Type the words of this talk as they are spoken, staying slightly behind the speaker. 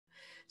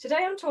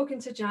Today I'm talking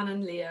to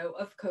Janan Leo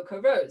of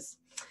Cocorose.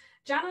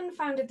 Janan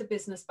founded the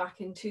business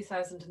back in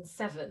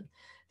 2007.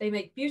 They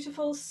make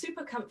beautiful,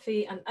 super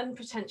comfy and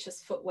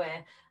unpretentious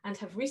footwear and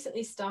have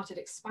recently started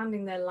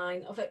expanding their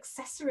line of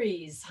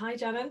accessories. Hi,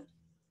 Janan.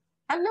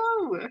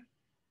 Hello.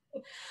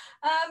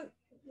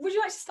 Would you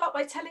like to start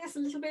by telling us a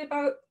little bit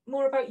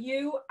more about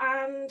you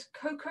and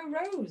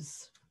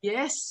Cocorose?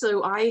 Yes,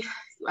 so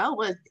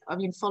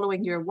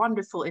following your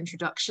wonderful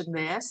introduction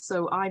there.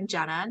 So I'm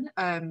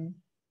Janan.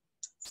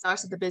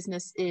 Started the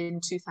business in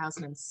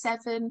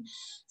 2007.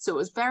 So it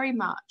was very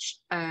much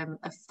a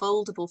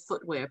foldable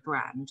footwear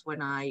brand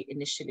when I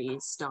initially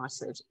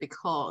started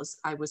because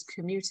I was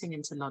commuting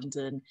into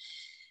London.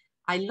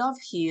 I love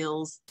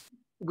heels.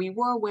 We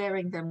were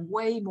wearing them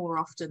way more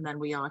often than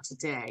we are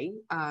today.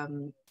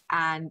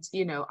 And,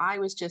 you know, I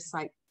was just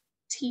like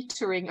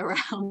teetering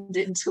around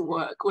into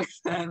work with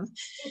them.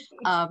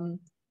 And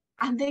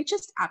they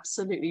just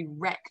absolutely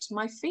wrecked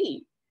my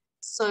feet.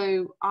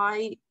 So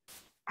I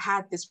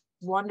had this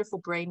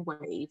wonderful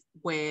brainwave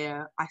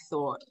where I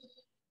thought,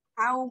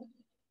 how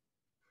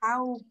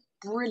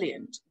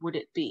brilliant would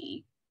it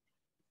be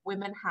if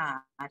women had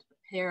a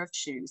pair of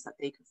shoes that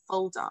they could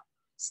fold up,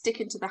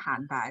 stick into the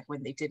handbag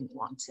when they didn't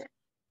want it,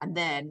 and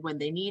then when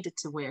they needed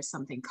to wear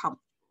something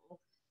comfortable,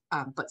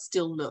 but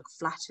still look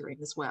flattering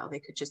as well, they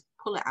could just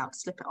pull it out,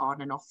 slip it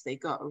on, and off they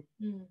go.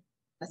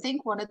 I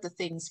think one of the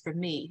things for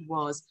me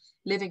was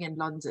living in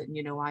London.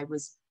 You know, I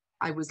was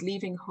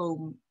leaving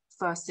home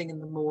first thing in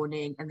the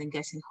morning and then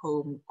getting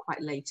home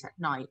quite late at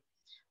night.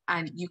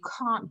 And you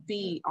can't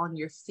be on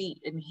your feet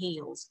in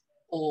heels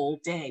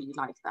all day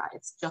like that.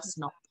 It's just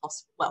not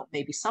possible. Well,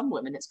 maybe some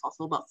women it's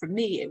possible, but for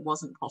me, it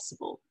wasn't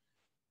possible.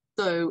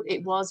 So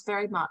it was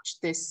very much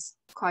this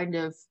kind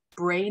of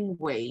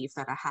brainwave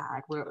that I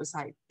had where it was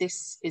like,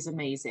 this is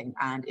amazing.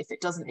 And if it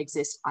doesn't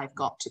exist, I've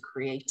got to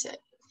create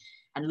it.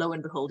 And lo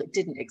and behold, it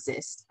didn't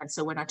exist. And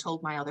so when I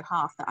told my other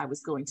half that I was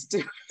going to do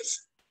it,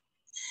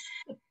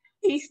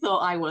 he thought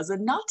I was a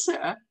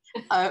nutter,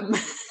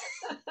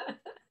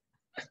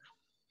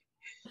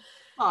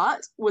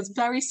 but was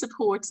very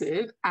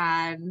supportive,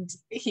 and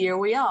here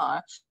we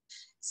are.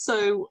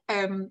 So,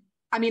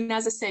 I mean,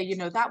 as I say, you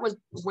know, that was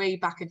way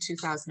back in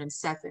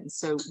 2007.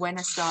 So when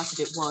I started,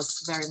 it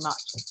was very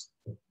much,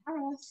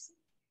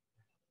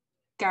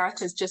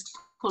 Gareth is just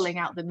pulling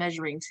out the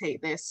measuring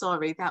tape there.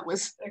 Sorry, that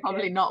was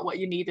probably not what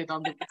you needed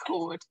on the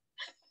record.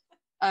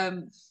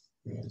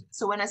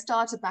 So when I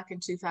started back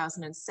in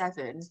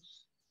 2007,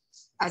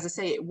 as I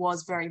say, it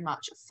was very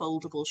much a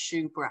foldable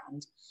shoe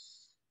brand.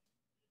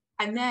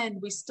 And then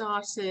we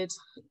started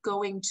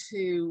going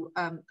to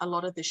a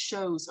lot of the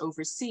shows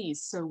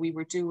overseas. So we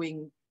were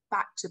doing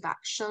back-to-back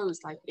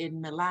shows like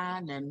in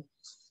Milan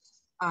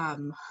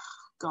and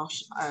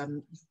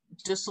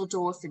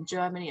Dusseldorf in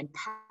Germany and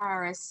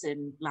Paris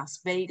and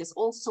Las Vegas,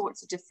 all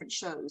sorts of different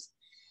shows.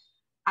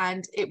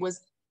 And it was,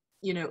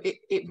 you know,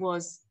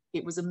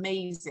 it was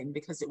amazing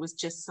because it was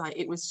just like,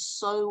 it was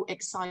so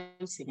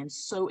exciting and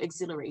so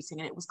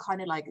exhilarating. And it was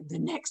kind of like the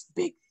next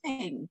big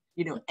thing,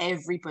 you know,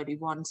 everybody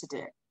wanted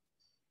it.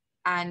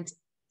 And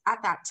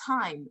at that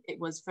time, it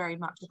was very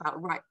much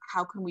about, right,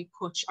 how can we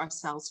push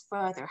ourselves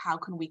further? How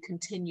can we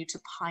continue to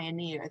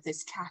pioneer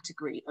this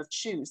category of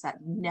shoes that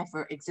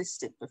never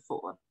existed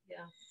before?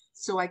 Yeah.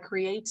 So I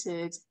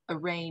created a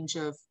range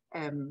of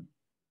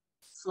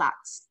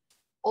flats,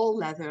 all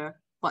leather,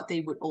 but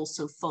they would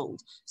also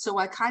fold. So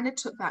I kind of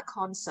took that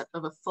concept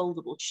of a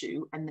foldable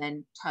shoe and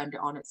then turned it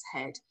on its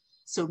head.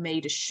 So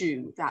made a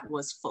shoe that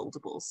was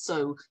foldable.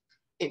 So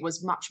it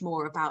was much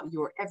more about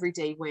your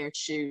everyday wear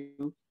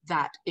shoe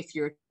that if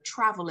you're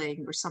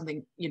traveling or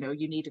something, you know,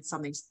 you needed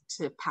something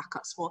to pack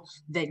up for,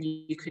 then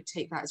you could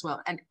take that as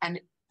well. And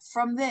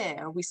from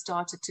there, we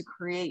started to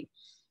create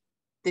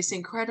this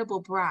incredible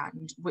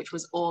brand, which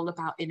was all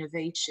about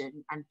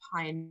innovation and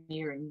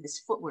pioneering this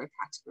footwear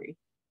category.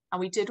 And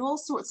we did all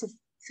sorts of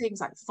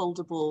things like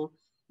foldable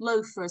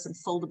loafers and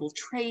foldable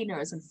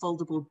trainers and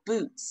foldable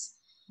boots.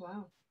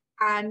 Wow.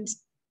 And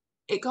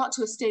it got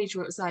to a stage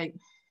where it was like,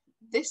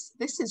 this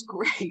is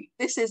great.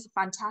 This is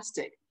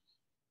fantastic.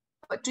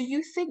 But do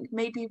you think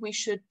maybe we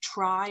should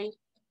try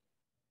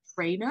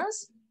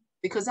trainers?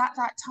 Because at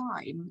that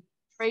time,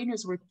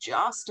 trainers were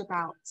just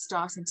about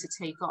starting to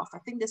take off. I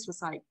think this was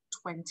like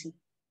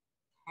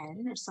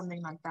 2010 or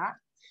something like that.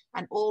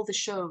 And all the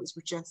shows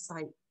were just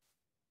like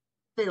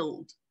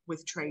filled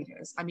with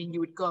trainers. I mean, you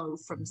would go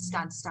from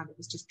stand to stand, it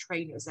was just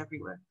trainers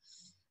everywhere.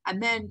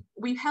 And then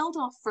we held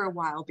off for a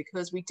while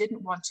because we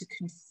didn't want to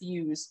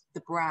confuse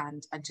the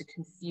brand and to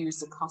confuse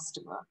the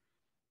customer.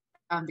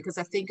 Because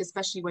I think,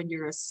 especially when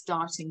you're a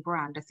starting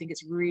brand, I think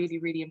it's really,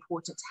 really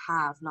important to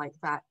have like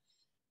that,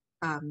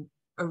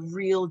 a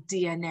real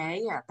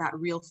DNA, that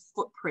real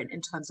footprint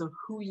in terms of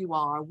who you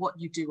are, what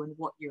you do, and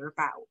what you're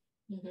about.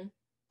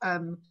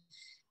 Mm-hmm.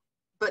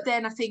 But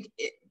then I think,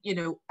 you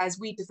know, as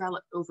we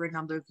developed over a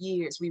number of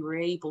years, we were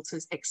able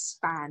to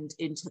expand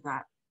into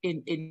that,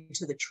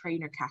 into the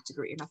trainer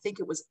category. And I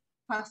think it was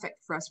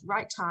perfect for us.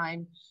 Right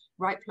time,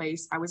 right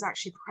place. I was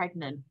actually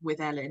pregnant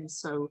with Ellen.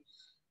 So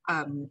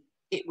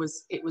it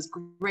was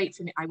great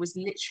for me. I was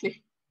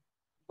literally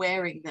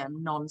wearing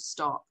them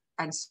non-stop.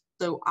 And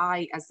so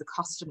I, as the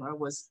customer,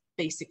 was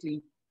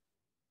basically,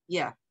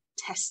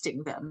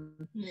 testing them.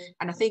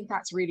 And I think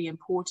that's really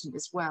important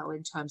as well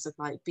in terms of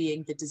like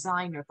being the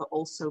designer, but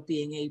also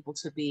being able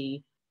to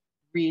be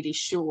really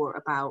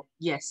sure about,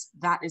 yes,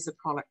 that is a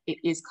product, it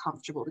is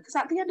comfortable, because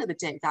at the end of the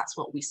day, that's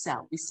what we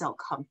sell. We sell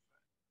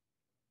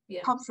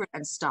comfort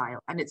and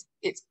style, and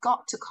it's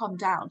got to come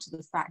down to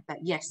the fact that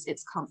yes,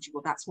 it's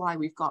comfortable. That's why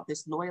we've got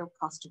this loyal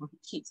customer who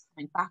keeps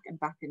coming back and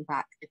back and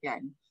back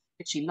again,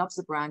 but she loves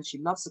the brand, she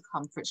loves the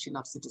comfort, she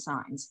loves the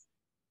designs.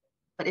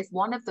 But if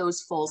one of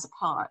those falls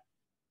apart,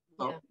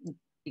 well,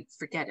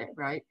 forget it,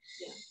 right?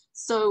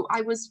 So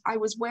I was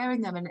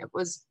wearing them, and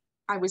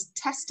I was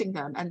testing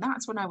them, and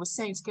that's when I was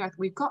saying to Gareth,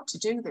 we've got to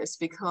do this,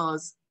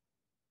 because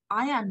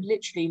I am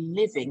literally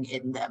living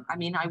in them. I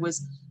mean, I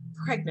was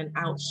pregnant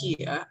out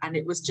here, and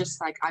it was just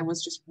like I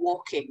was just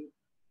walking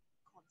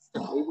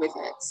constantly with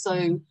it.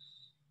 So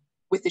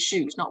with the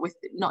shoes,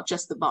 not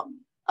just the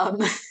bum.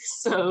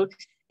 So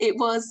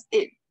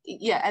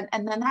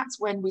and then that's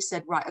when we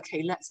said, right,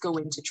 okay, let's go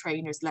into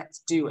trainers, let's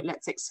do it,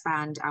 let's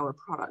expand our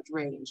product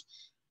range.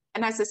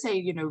 And as I say,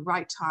 you know,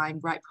 right time,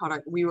 right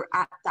product, we were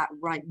at that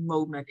right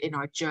moment in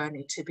our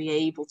journey to be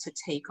able to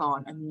take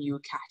on a new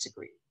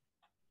category.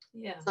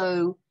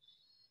 So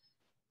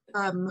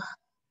from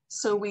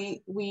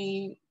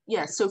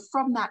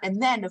that, and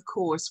then of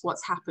course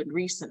what's happened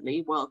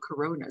recently, well,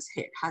 Corona's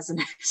hit, hasn't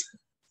it?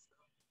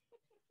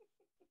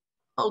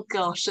 Oh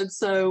gosh. And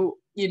so,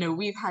 you know,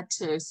 we've had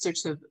to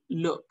sort of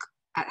look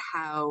at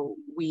how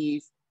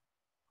we've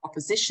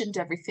positioned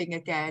everything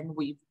again.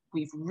 We've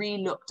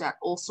re-looked at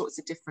all sorts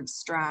of different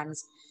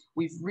strands.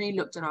 We've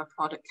re-looked at our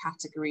product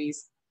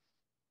categories.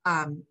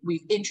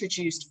 We've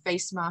introduced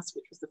face masks,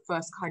 which was the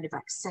first kind of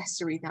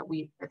accessory that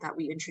we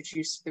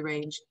introduced to the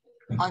range.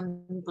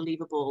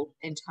 Unbelievable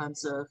in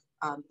terms of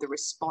the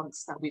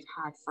response that we've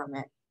had from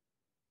it.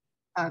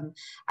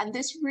 And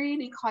this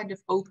really kind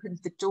of opened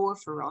the door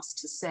for us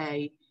to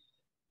say,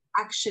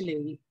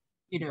 actually,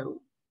 you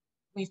know,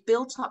 we've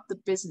built up the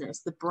business,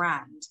 the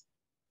brand,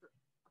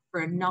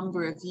 for a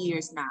number of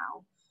years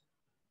now.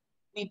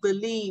 We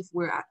believe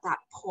we're at that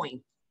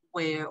point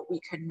where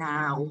we can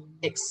now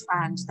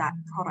expand that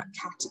product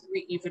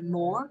category even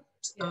more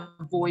to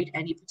avoid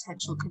any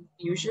potential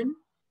confusion.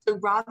 So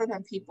rather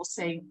than people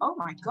saying, oh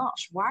my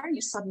gosh, why are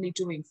you suddenly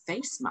doing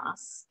face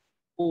masks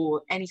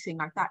or anything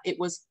like that?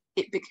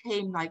 It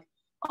became like,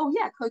 oh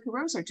yeah,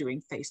 Cocorose are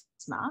doing face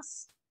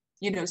masks.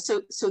 You know,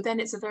 so then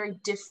it's a very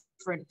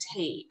different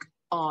take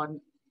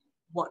on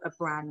what a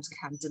brand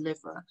can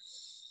deliver.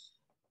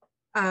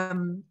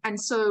 And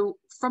so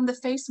from the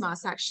face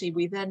mask, actually,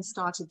 we then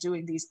started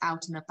doing these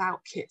out and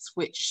about kits,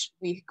 which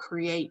we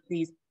create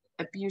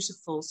a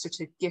beautiful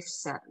sort of gift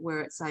set where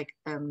it's like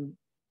a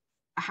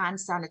hand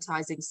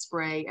sanitizing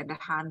spray and a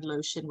hand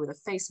lotion with a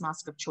face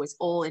mask of choice,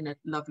 all in a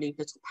lovely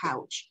little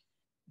pouch.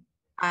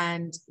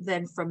 And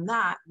then from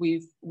that,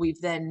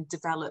 we've then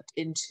developed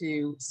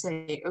into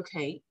say,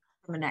 okay,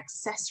 from an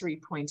accessory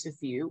point of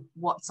view,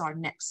 what's our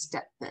next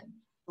step then?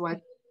 So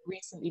I've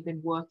recently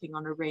been working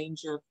on a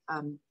range of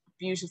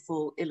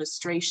beautiful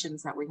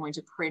illustrations that we're going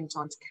to print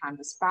onto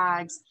canvas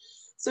bags.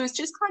 So it's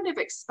just kind of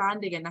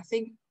expanding. And I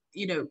think,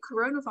 you know,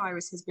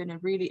 coronavirus has been a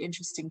really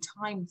interesting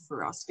time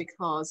for us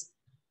because,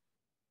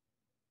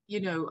 you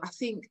know, I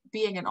think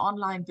being an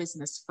online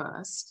business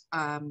first,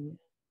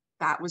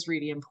 that was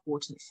really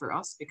important for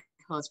us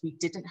because we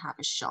didn't have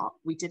a shop.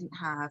 We didn't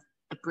have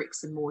a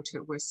bricks and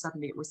mortar where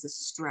suddenly it was the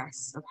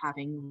stress of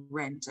having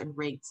rent and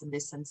rates and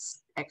this and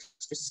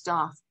extra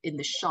staff in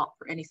the shop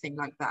or anything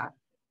like that.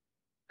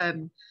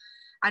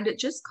 And it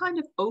just kind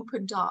of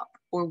opened up,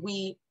 or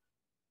we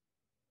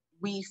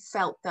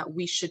felt that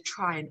we should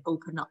try and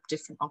open up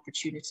different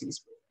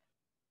opportunities.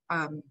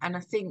 And I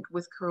think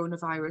with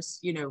coronavirus,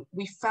 you know,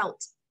 we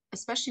felt,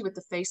 especially with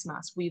the face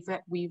mask, we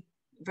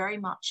very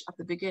much at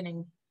the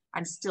beginning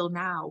and still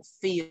now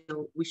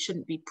feel we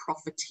shouldn't be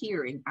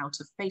profiteering out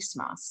of face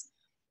masks.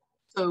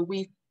 So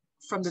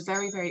from the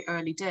very, very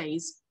early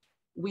days,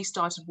 we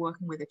started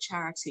working with a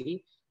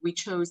charity. We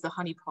chose the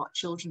Honey Pot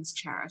Children's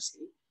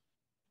Charity,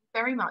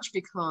 very much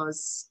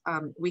because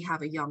we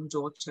have a young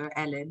daughter,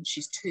 Ellen,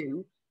 she's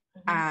 2.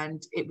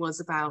 And it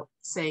was about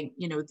saying,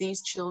 you know,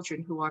 these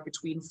children who are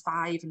between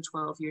 5 and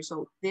 12 years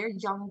old, they're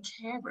young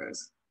carers,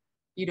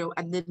 you know,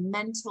 and the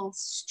mental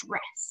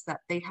stress that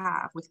they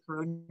have with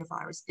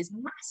coronavirus is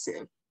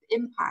massive. The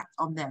impact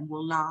on them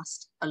will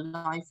last a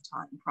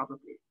lifetime,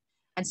 probably.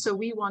 And so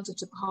we wanted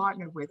to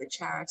partner with a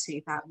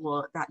charity that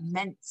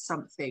meant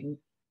something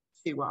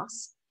to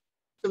us.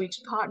 So we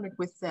partnered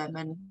with them,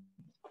 and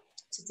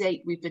to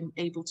date, we've been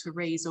able to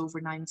raise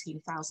over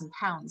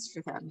 £19,000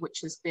 for them, which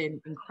has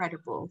been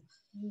incredible.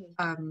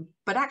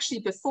 But actually,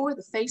 before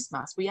the face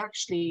mask, we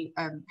actually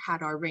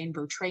had our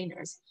rainbow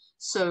trainers.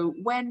 So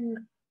when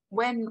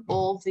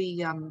all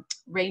the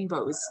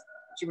rainbows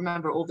Do you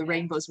remember all the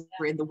rainbows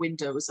were in the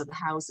windows of the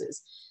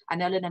houses?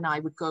 And Ellen and I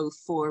would go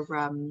for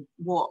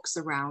walks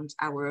around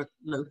our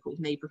local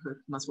neighbourhood,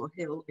 Muswell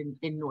Hill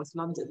in North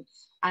London.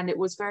 And it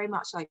was very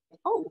much like,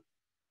 oh,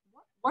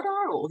 what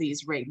are all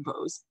these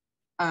rainbows?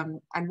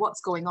 And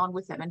what's going on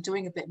with them? And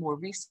doing a bit more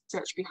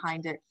research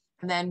behind it.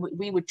 And then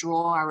we would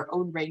draw our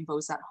own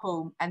rainbows at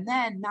home. And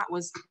then that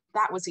was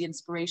the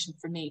inspiration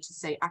for me to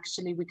say,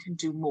 actually, we can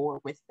do more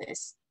with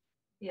this.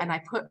 Yeah. And I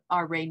put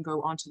our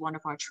rainbow onto one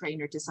of our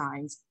trainer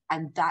designs,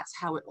 and that's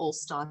how it all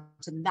started.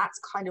 And that's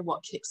kind of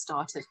what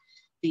kickstarted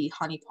the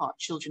Honeypot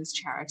Children's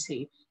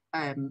Charity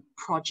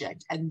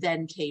project, and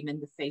then came in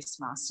the face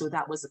mask. So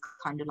that was a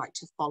kind of like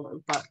to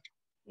follow. But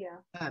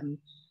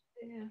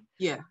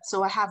yeah.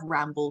 So I have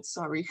rambled.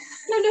 Sorry.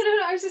 No.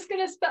 I was just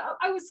gonna.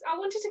 I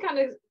wanted to kind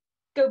of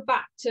go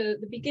back to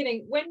the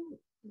beginning. When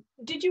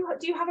do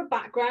you have a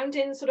background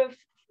in sort of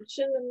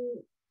fashion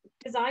and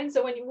design?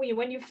 So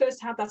when you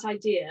first had that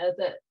idea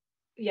that,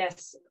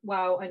 yes,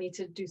 wow, I need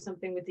to do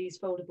something with these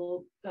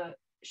foldable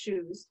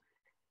shoes,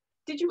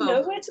 did you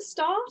know where to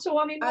start? Or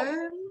I mean,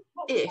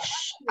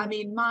 ish. I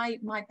mean, my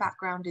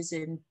background is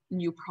in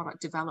new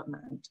product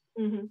development.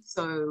 Mm-hmm.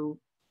 So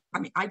I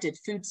mean, I did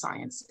food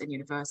science in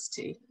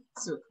university,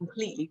 so a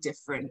completely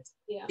different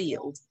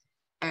field.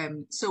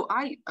 So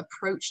I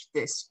approached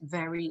this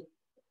very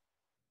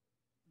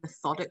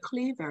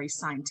methodically, very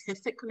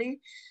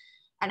scientifically.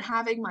 And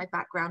having my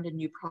background in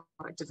new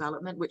product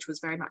development, which was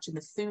very much in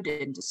the food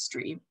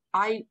industry,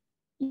 I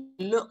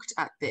looked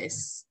at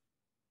this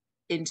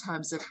in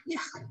terms of,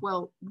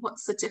 well,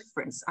 what's the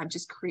difference? I'm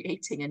just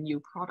creating a new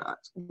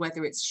product,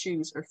 whether it's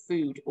shoes or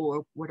food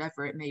or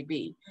whatever it may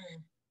be.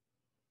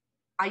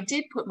 I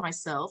did put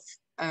myself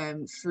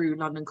through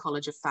London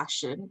College of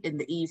Fashion in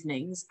the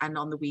evenings and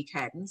on the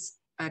weekends.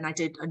 And I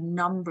did a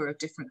number of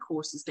different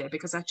courses there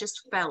because I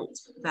just felt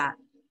that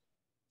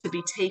to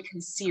be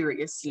taken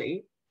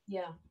seriously,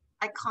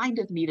 I kind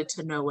of needed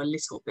to know a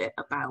little bit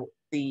about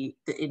the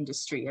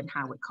industry and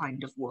how it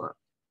kind of worked.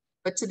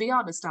 But to be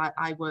honest,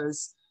 I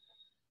was,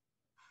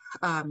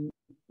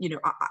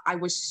 I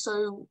was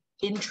so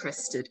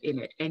interested in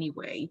it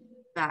anyway,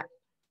 that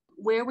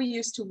where we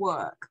used to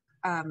work,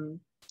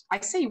 I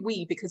say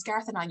we because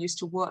Gareth and I used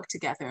to work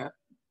together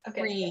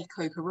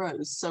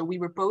pre-Cocorose. So we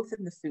were both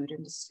in the food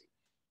industry.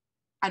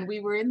 And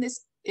we were in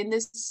this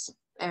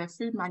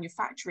food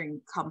manufacturing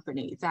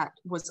company that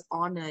was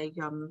on a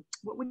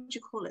what would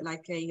you call it,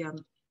 like a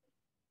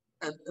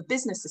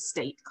business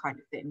estate kind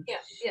of thing.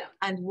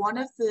 And one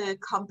of the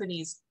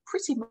companies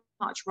pretty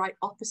much right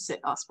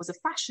opposite us was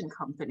a fashion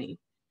company,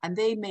 and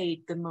they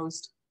made the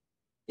most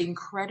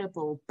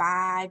incredible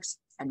bags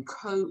and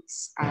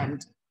coats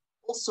and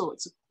all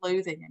sorts of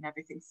clothing and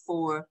everything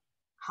for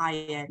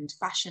high-end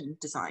fashion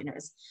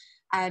designers.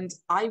 And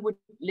I would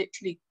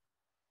literally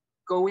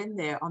go in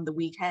there on the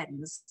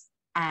weekends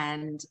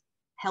and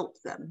help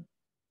them.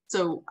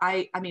 So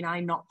I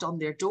knocked on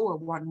their door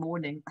one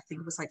morning, I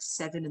think it was like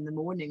 7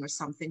 a.m. or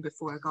something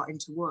before I got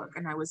into work.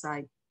 And I was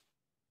like,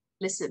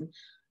 listen,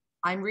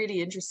 I'm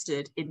really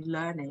interested in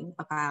learning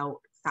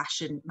about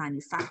fashion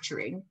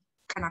manufacturing.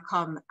 Can I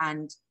come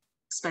and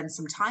spend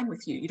some time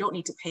with you? You don't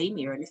need to pay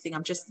me or anything.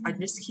 I'm just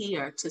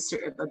here to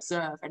sort of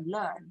observe and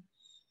learn.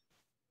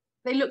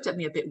 They looked at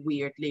me a bit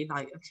weirdly,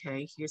 like,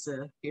 okay, here's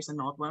an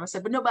odd one. I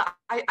said, but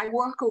I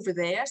work over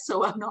there,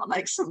 so I'm not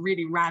like some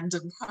really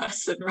random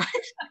person,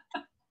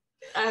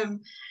 right?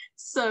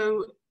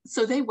 So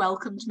they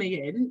welcomed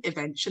me in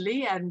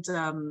eventually, and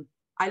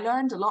I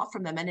learned a lot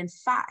from them. And in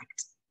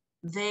fact,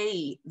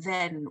 they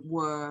then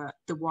were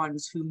the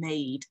ones who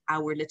made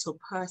our little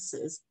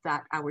purses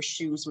that our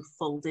shoes would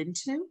fold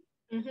into.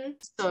 Mm-hmm.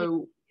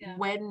 So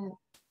when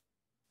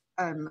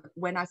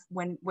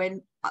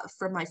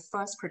from my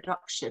first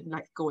production,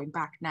 like going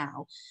back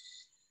now,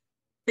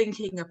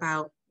 thinking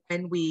about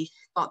when we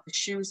got the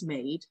shoes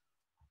made,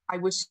 I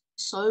was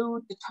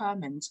so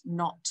determined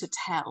not to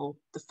tell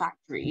the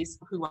factories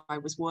who I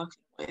was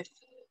working with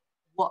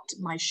what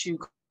my shoe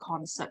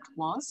concept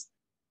was,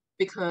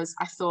 because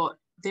I thought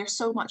they're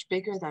so much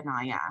bigger than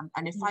I am.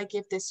 And if I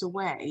give this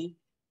away,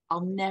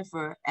 I'll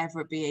never,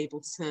 ever be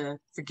able to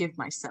forgive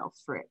myself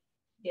for it.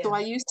 Yeah. So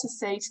I used to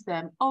say to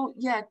them, oh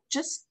yeah,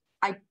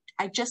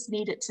 I just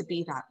need it to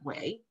be that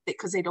way,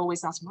 because they'd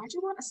always ask, why do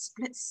you want a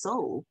split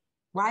sole?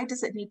 Why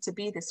does it need to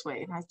be this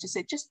way? And I just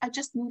say, I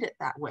just need it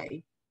that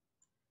way.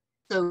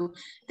 So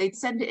they'd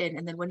send it in,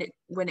 and then when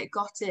it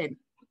got in,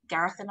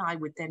 Gareth and I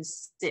would then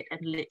sit and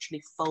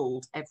literally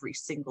fold every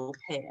single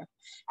pair,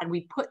 and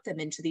we put them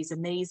into these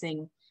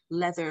amazing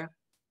leather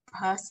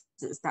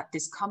purses that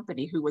this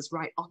company, who was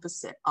right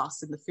opposite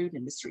us in the food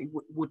industry,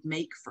 would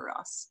make for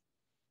us.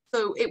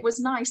 So it was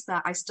nice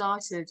that I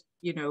started,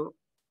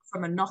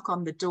 from a knock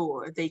on the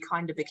door, they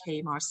kind of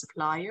became our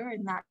supplier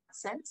in that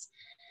sense.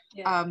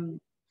 Yeah.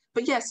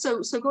 But yeah,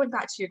 so going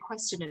back to your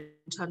question in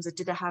terms of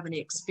did I have any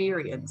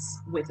experience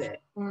with it?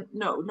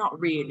 No, not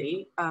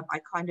really. I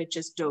kind of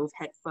just dove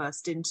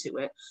headfirst into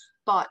it,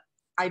 but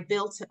I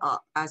built it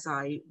up as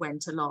I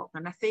went along.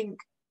 And I think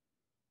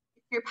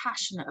if you're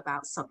passionate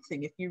about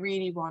something, if you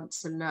really want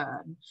to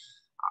learn,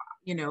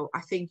 you know,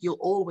 I think you'll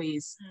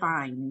always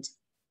find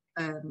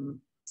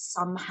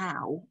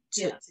somehow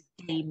to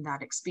gain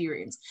that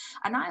experience.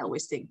 And I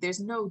always think there's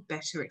no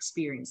better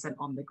experience than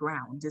on the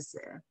ground, is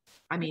there?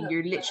 I mean,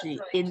 you're literally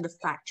in the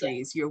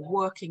factories, you're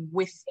working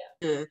with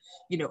the,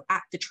 you know,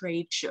 at the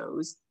trade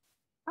shows.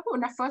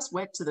 When I first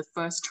went to the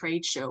first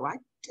trade show, I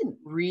didn't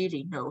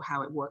really know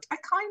how it worked. I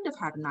kind of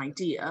had an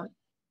idea,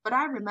 but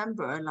I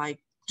remember like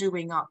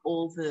doing up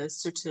all the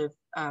sort of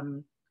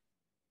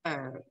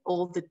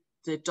all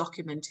the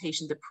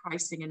documentation, the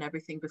pricing and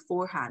everything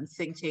beforehand,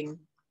 thinking,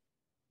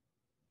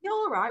 yeah,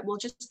 all right, we'll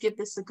just give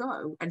this a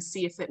go and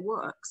see if it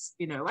works,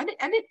 you know. And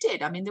it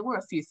did. I mean, there were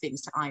a few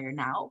things to iron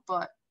out,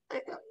 but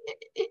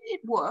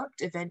it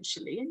worked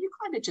eventually, and you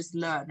kind of just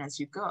learn as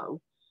you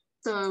go.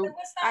 So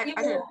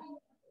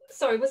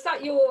sorry, was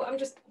that your,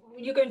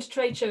 you're going to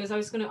trade shows. I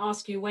was going to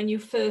ask you, when you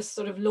first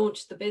sort of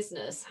launched the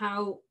business,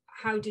 how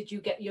did you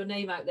get your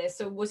name out there?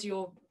 So was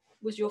your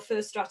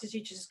first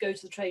strategy to just go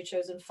to the trade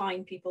shows and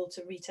find people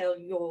to retail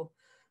your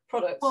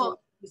products?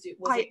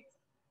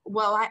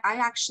 Well, I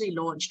actually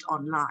launched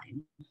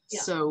online.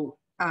 Yeah. So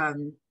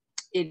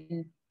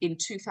in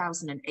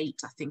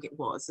 2008, I think it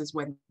was, is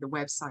when the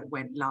website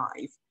went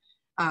live.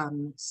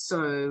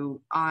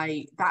 So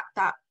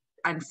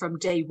and from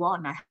day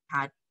one,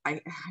 I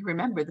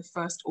remember the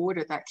first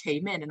order that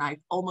came in, and I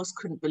almost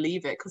couldn't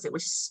believe it because it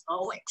was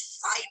so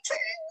exciting.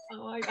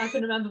 Oh, I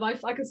can remember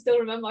I can still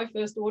remember my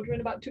first order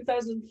in about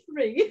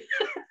 2003.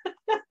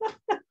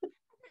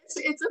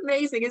 It's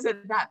amazing, isn't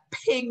it? That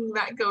ping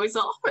that goes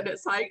off, and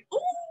it's like,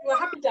 oh, well,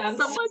 happy dance.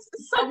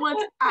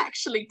 Someone's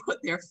actually put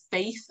their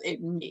faith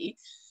in me,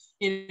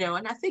 you know.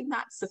 And I think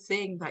that's the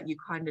thing that you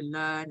kind of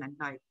learn and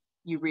like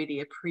you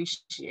really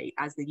appreciate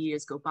as the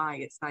years go by.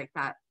 It's like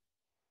that.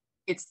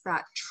 It's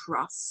that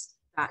trust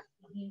that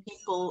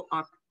people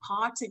are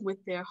parting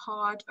with their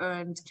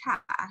hard-earned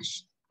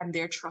cash and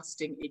they're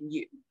trusting in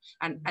you.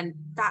 And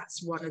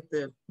that's one of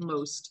the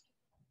most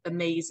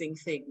amazing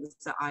things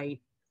that I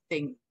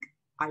think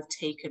I've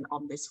taken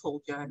on this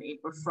whole journey,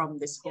 or from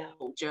this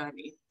whole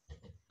journey.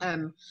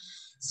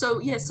 So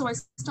I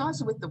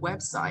started with the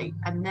website,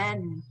 and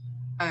then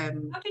how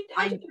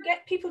did you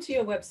get people to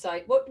your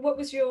website? What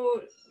was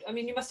your, I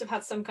mean, you must have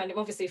had some kind of,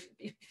 obviously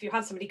if you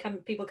had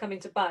people coming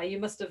to buy, you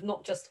must have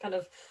not just kind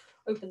of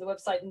opened the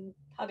website and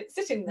had it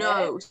sitting there.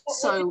 No,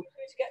 what did you do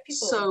to get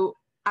people? So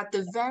at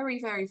the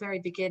very, very, very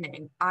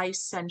beginning, I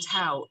sent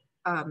out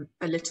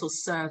a little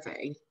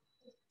survey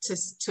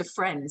to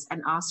friends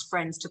and asked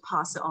friends to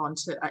pass it on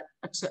to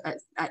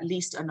at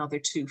least another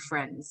 2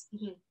 friends.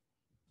 Mm-hmm.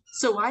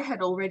 So I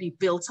had already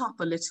built up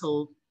a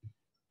little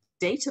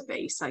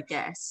database, I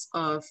guess,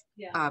 of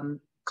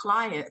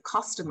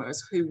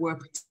customers who were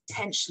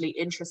potentially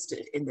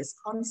interested in this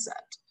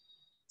concept.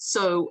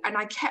 So, and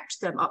I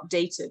kept them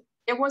updated.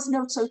 There was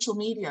no social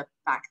media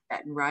back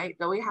then, right?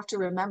 Though we have to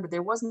remember,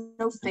 there was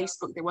no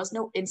Facebook, there was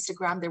no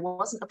Instagram, there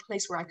wasn't a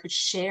place where I could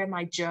share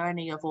my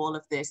journey of all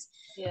of this.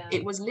 Yeah.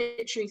 It was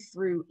literally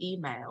through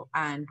email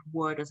and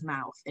word of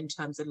mouth, in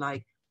terms of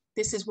like,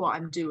 this is what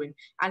I'm doing.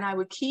 And I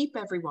would keep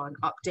everyone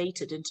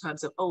updated in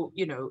terms of, oh,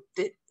 you know,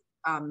 the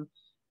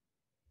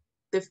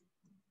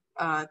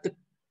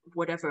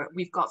whatever,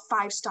 we've got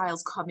 5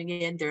 styles coming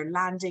in, they're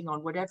landing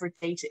on whatever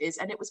date it is.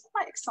 And it was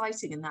quite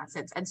exciting in that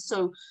sense. And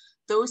so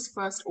those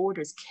first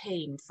orders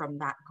came from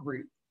that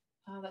group.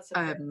 Oh, that's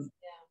okay.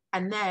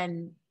 And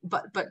then,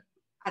 but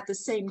at the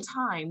same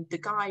time, the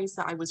guys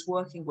that I was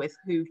working with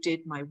who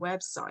did my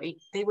website,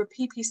 they were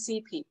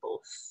PPC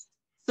people.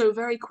 So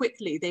very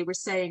quickly they were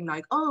saying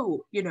like,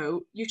 oh, you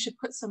know, you should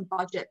put some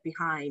budget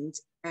behind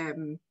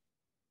and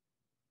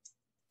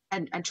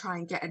try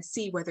and get and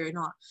see whether or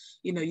not,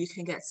 you know, you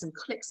can get some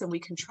clicks and we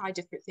can try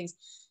different things.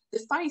 The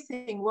funny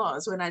thing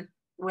was,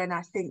 when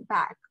I think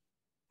back,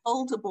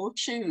 foldable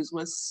shoes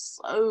was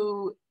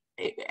so,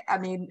 I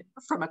mean,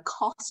 from a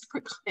cost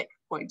per click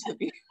point of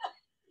view,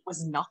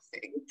 was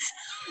nothing.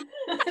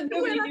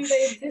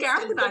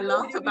 Gareth and I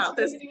laugh about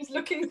this.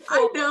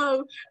 I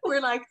know,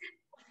 we're like,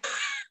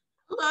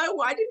 hello,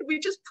 why didn't we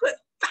just put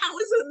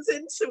thousands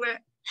into it?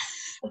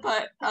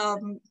 But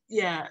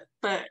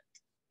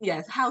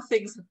how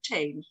things have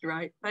changed,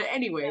 right? But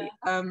anyway,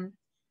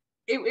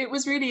 it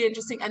was really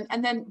interesting.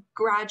 And then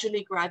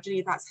gradually,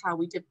 that's how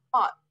we did.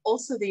 But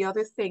also the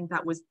other thing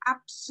that was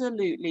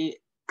absolutely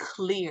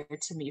clear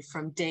to me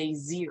from day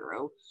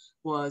 0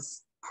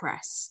 was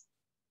press.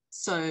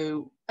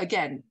 So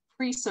again,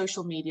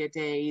 pre-social media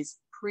days,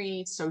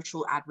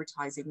 pre-social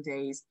advertising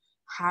days,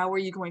 how are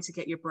you going to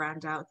get your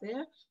brand out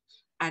there?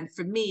 And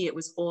for me, it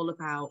was all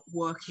about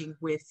working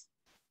with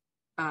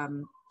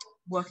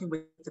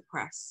the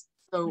press.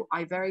 So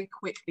I very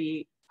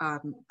quickly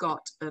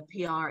got a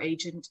PR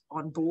agent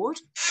on board,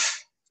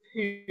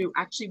 who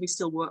actually we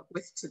still work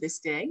with to this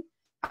day.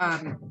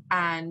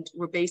 And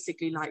we're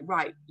basically like,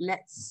 right,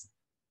 let's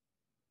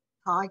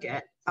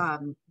target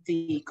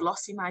the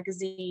glossy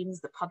magazines,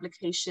 the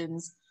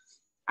publications.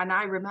 And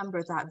I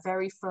remember that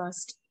very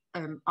first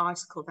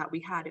article that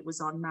we had, it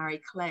was on Marie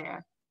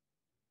Claire.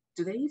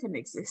 do they even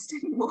exist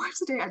anymore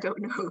today? I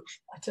don't know.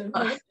 I don't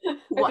know.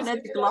 One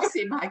of the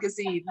glossy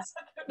magazines,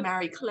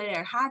 Marie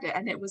Claire, had it,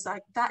 and it was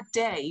like that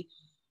day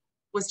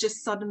was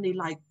just suddenly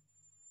like,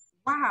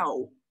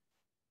 wow,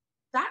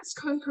 that's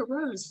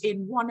Cocorose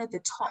in one of the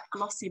top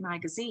glossy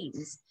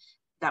magazines.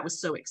 That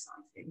was so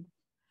exciting.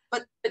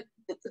 But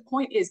the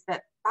point is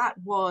that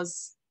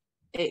was,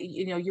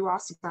 you know, you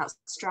asked about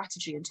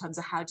strategy in terms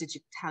of how did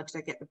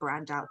I get the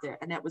brand out there,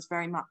 and it was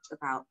very much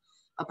about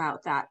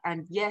that.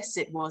 And yes,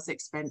 it was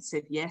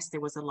expensive. Yes,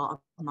 there was a lot of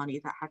money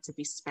that had to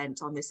be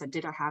spent on this. And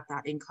did I have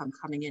that income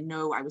coming in?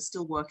 No, I was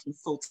still working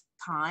full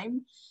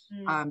time.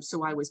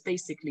 So I was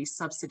basically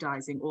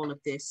subsidizing all of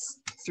this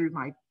through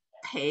my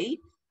pay.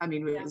 I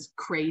mean, it was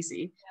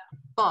crazy,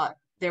 but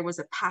there was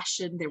a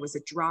passion, there was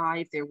a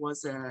drive, there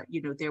was a,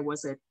 you know, there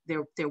was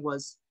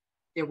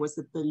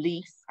a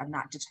belief and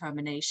that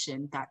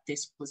determination that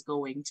this was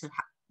going to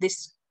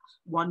this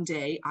one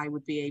day I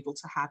would be able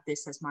to have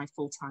this as my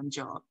full-time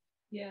job.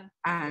 Yeah.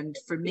 And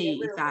for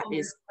me, that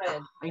is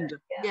kind of,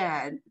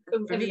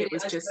 for me, it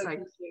was just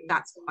like,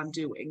 that's what I'm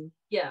doing.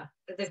 Yeah.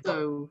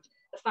 So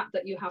the fact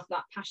that you have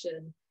that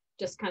passion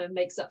just kind of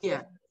makes up for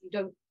it. You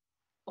don't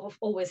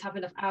always have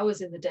enough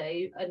hours in the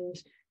day and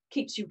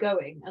keeps you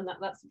going. And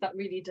that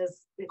really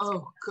does.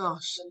 Oh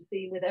gosh.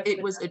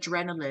 It was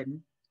adrenaline.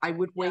 I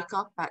would wake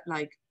up at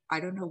like,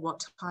 I don't know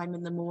what time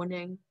in the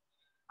morning,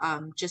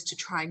 just to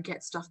try and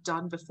get stuff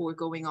done before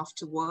going off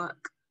to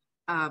work.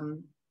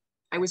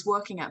 I was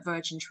working at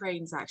Virgin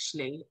Trains,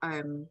 actually,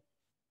 which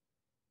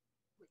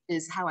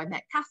is how I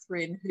met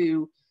Catherine,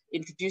 who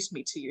introduced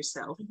me to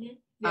yourself.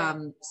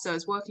 So I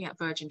was working at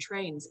Virgin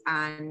Trains,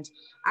 and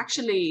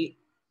actually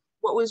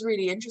what was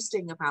really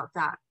interesting about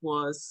that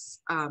was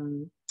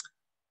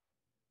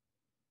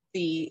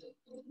the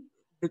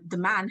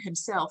man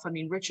himself. I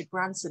mean, Richard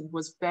Branson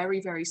was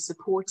very, very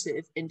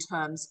supportive in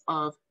terms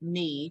of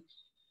me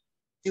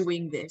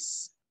doing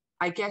this.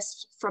 I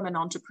guess from an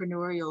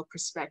entrepreneurial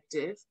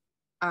perspective,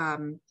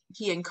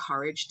 he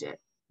encouraged it.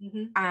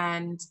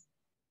 And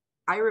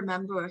I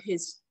remember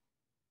his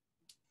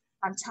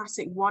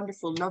fantastic,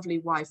 wonderful, lovely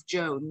wife,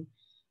 Joan.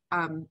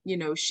 You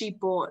know, she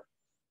bought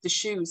the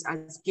shoes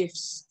as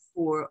gifts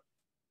for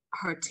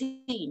her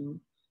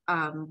team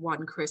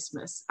one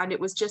Christmas. And it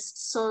was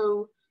just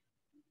so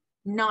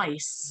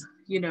nice.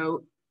 You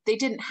know, they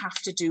didn't have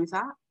to do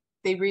that.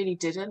 They really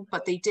didn't,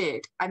 but they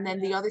did. And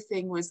then the other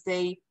thing was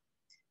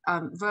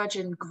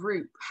Virgin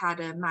Group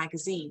had a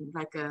magazine,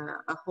 like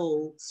a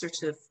whole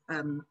sort of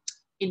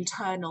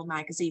internal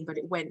magazine, but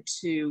it went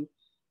to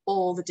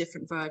all the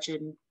different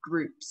Virgin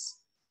groups,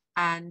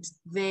 and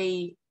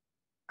they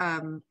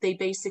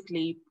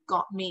basically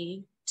got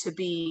me to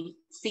be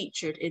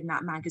featured in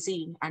that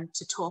magazine and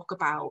to talk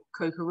about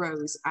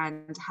Cocorose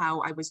and how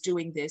I was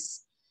doing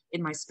this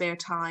in my spare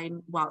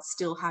time while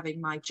still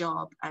having my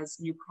job as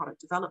new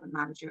product development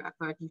manager at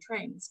Virgin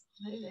Trains.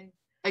 Amazing.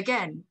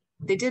 Again,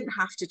 they didn't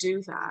have to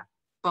do that,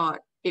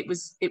 but it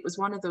was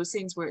one of those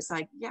things where it's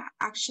like, yeah,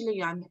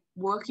 actually I'm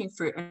working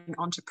for an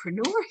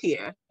entrepreneur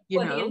here,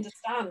 you know, he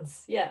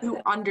understands, who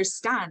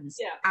understands.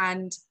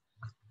 And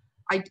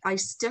I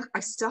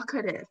stuck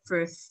at it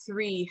for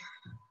 3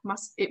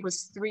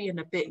 and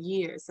a bit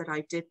years that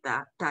I did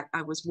that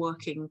I was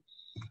working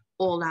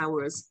all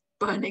hours,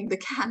 burning the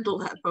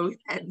candle at both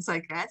ends, I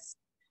guess.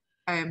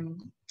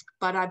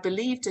 But I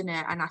believed in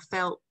it, and I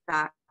felt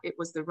that it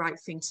was the right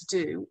thing to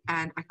do.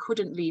 And I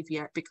couldn't leave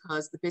yet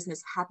because the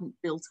business hadn't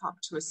built up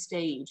to a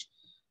stage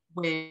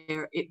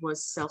where it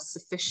was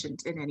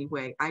self-sufficient in any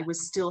way. I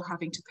was still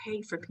having to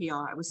pay for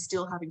PR. I was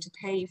still having to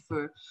pay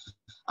for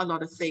a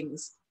lot of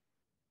things.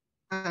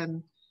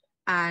 But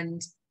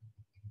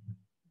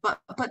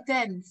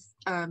then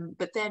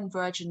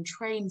Virgin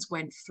Trains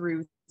went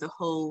through the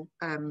whole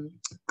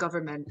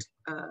government,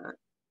 what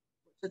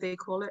do they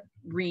call it,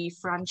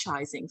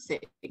 refranchising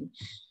thing.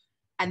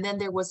 And then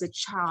there was a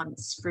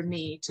chance for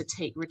me to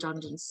take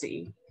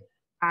redundancy.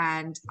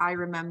 And I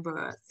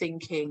remember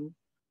thinking,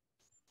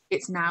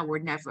 it's now or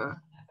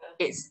never.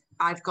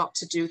 I've got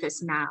to do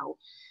this now.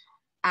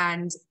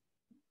 And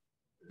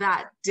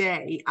that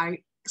day, I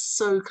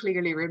so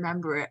clearly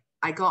remember it.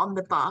 I got on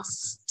the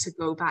bus to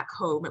go back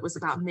home. It was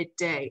about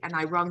midday, and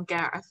I rung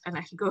Gareth, and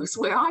he goes,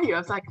 "Where are you?" I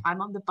was like,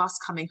 "I'm on the bus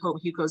coming home."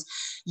 He goes,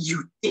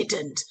 you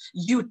didn't,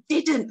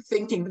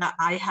 thinking that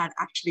I had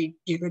actually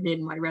given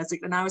in my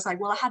resignation. And I was like,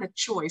 well, I had a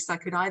choice. I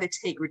could either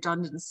take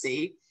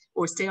redundancy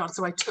or stay on.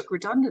 So I took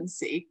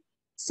redundancy.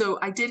 So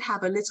I did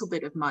have a little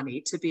bit of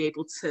money to be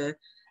able to,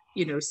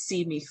 you know,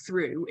 see me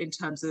through in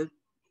terms of,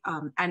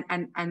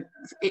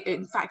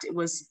 in fact, it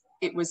was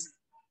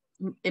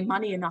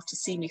money enough to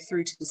see me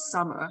through to the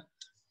summer.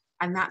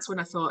 And that's when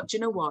I thought, do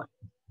you know what?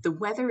 The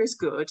weather is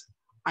good.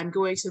 I'm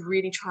going to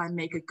really try and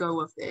make a go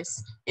of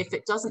this. If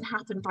it doesn't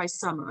happen by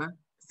summer,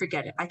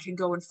 forget it. I can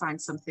go and find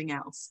something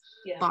else.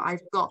 But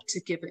I've got to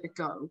give it a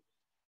go.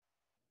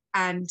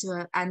 And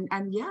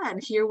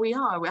here we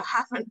are. We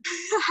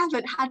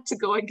haven't had to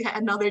go and get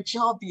another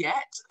job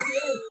yet.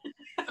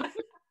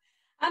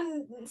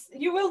 And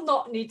you will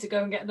not need to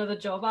go and get another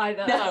job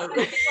either. No. On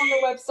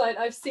the website,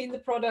 I've seen the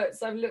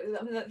products. I've looked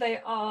at them. They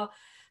are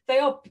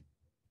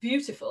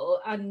beautiful,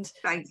 and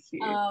Thank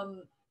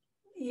you.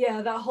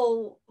 Yeah, the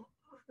whole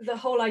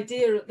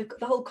idea,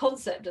 the whole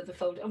concept of the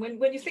fold. And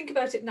when you think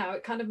about it now,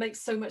 it kind of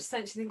makes so much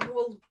sense. You think,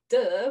 well,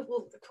 duh.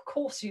 Well, of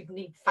course you'd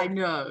need fold. I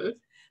know.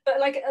 But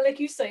like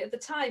you say, at the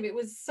time, it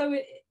was so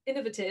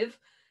innovative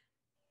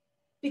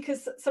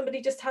because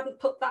somebody just hadn't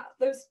put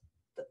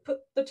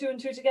the two and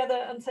two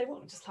together and say,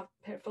 well, just have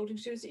a pair of folding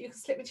shoes that you can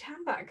slip with your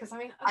handbag. Because I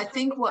mean, I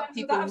think what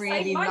people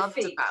really loved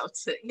about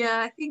it,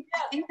 I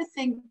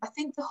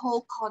think the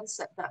whole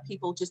concept that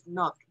people just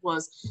loved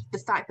was the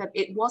fact that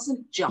it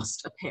wasn't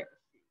just a pair of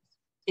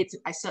shoes.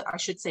 I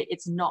should say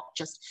it's not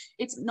just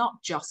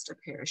a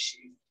pair of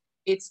shoes.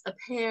 It's a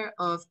pair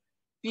of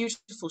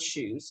beautiful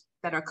shoes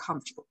that are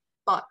comfortable,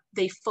 but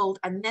they fold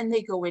and then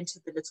they go into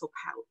the little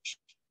pouch.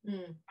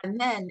 And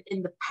then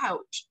in the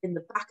pouch, in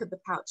the back of the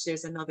pouch,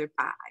 there's another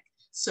bag.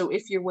 So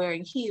if you're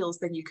wearing heels,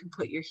 then you can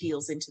put your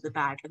heels into the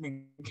bag and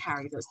then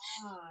carry those.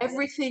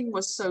 Everything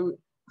was so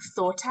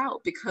thought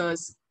out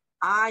because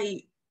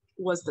I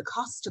was the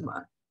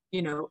customer,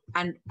 you know,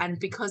 and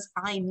because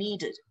I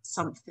needed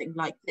something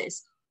like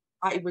this,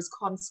 I was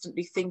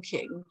constantly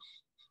thinking,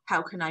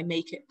 how can I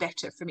make it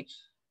better for me?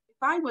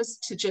 If I was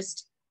to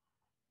just,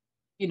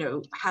 you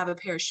know, have a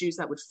pair of shoes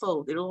that would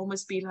fold, it'll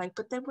almost be like,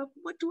 but then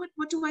what do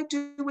I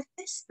do with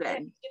this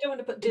then? You don't want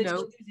to put dirty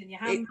shoes in your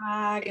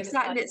handbag.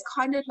 Exactly. It's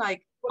kind of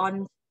like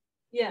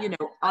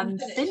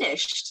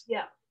unfinished.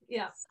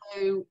 Yeah.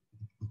 So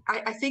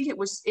I think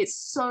it's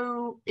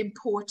so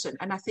important.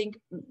 And I think,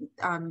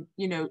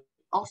 you know,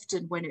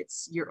 often when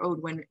it's your own,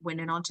 when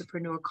an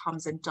entrepreneur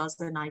comes and does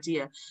an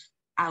idea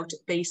out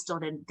based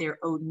on their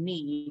own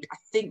need, I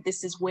think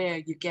this is where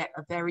you get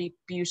a very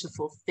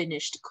beautiful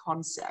finished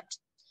concept.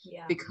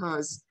 Yeah.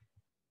 Because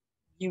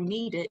you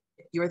need it,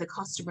 you're the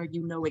customer,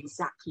 you know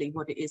exactly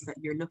what it is that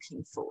you're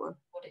looking for,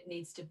 what it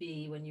needs to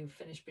be when you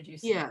finish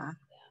producing.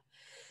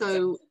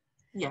 So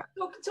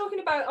talking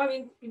about, I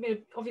mean, you know,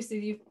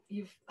 obviously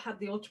you've had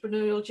the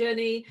entrepreneurial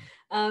journey.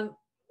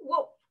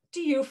 What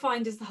do you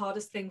find is the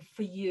hardest thing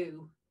for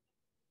you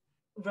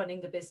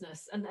running the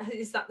business, and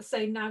is that the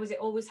same now as it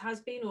always has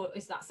been, or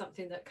is that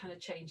something that kind of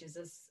changes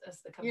as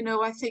the company? You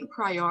know, I think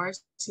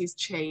priorities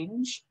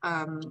change.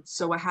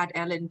 So I had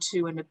Ellen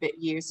 2.5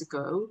 years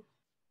ago,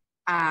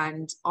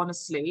 and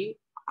honestly,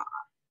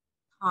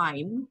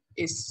 time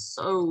is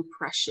so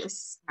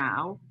precious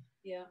now.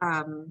 You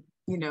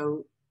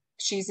know,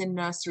 she's in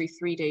nursery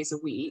 3 days a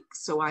week,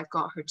 so I've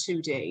got her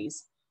 2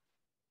 days.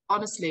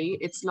 Honestly,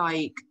 it's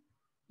like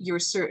you're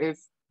sort of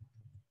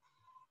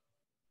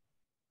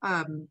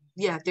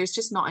there's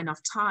just not enough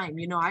time.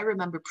 You know, I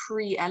remember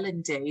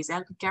pre-Ellen days,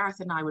 Gareth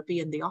and I would be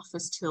in the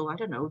office till, I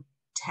don't know,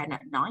 10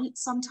 at night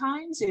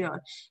sometimes, you know,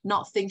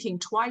 not thinking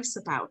twice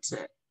about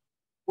it.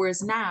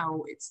 Whereas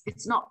now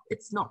it's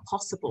not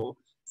possible.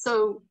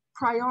 So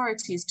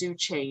priorities do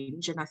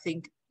change. And I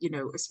think, you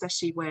know,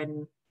 especially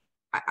when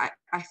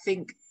I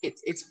think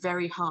it's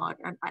very hard.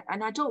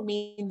 And I don't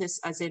mean this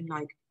as in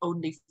like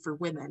only for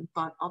women,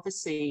 but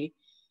obviously,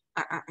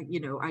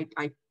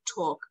 I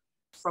talk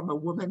from a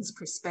woman's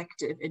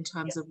perspective in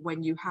terms of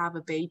when you have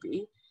a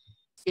baby,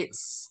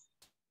 it's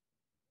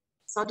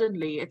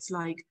suddenly it's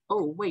like,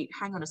 oh, wait,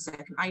 hang on a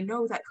second. I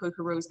know that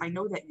Cocorose, I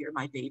know that you're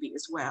my baby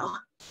as well.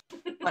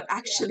 But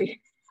actually,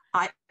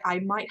 I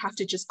might have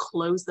to just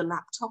close the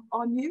laptop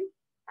on you.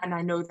 And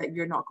I know that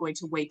you're not going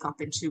to wake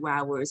up in 2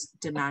 hours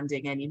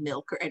demanding any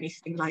milk or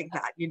anything like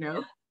that, you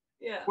know?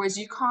 Whereas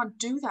you can't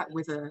do that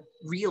with a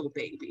real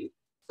baby.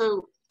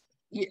 So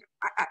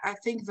I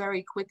think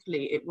very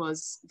quickly it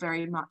was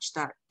very much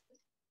that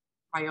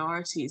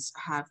priorities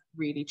have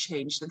really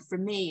changed. And for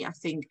me, I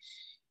think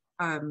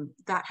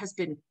that has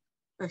been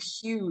a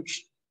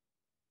huge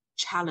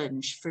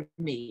challenge for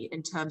me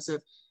in terms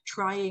of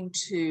trying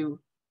to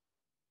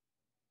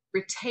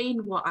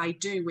retain what I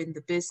do in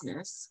the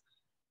business,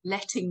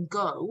 letting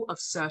go of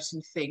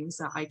certain things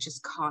that I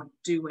just can't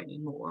do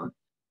anymore,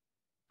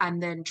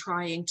 and then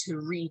trying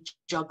to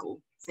rejuggle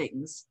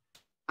things.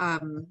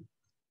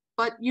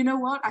 But you know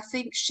what? I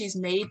think she's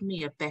made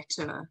me a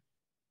better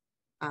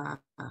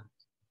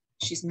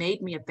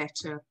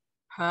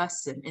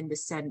person in the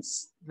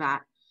sense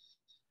that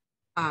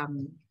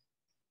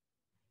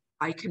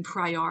I can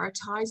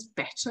prioritize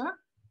better.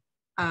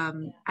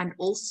 And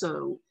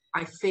also,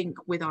 I think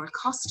with our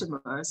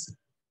customers,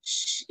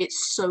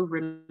 it's so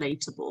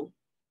relatable.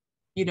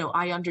 You know,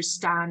 I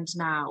understand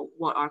now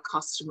what our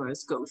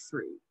customers go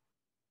through.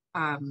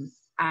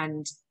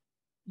 And,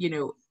 you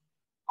know,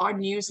 our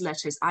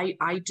newsletters,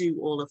 I do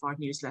all of our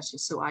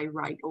newsletters, so I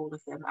write all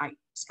of them. I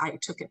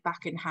took it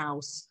back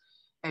in-house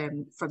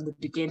from the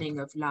beginning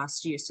of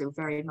last year, so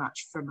very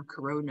much from a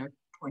Corona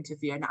point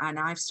of view, and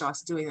I've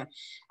started doing that.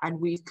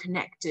 And we've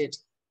connected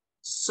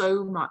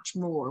so much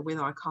more with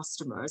our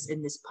customers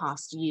in this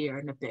past year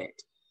and a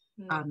bit.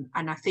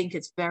 And I think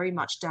it's very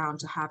much down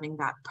to having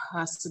that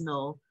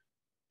personal,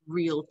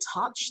 real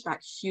touch,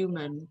 that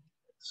human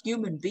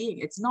being.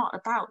 It's not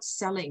about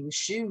selling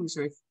shoes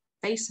or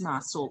face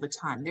masks all the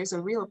time. There's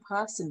a real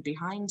person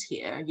behind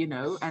here, you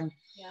know, and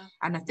Yeah.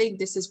 and I think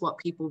this is what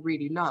people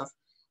really love.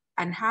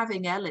 And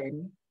having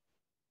Ellen,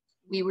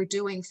 we were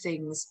doing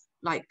things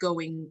like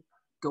going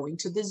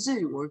to the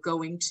zoo or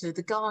going to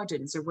the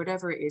gardens or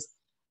whatever it is.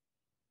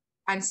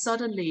 And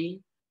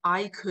suddenly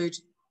I could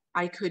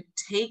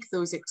take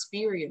those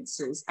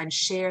experiences and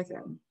share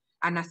them.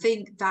 And I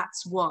think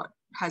that's what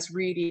has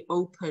really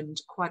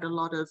opened quite a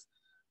lot of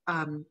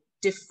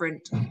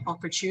different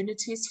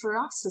opportunities for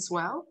us as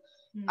well.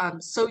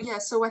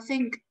 So I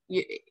think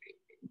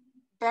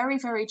very,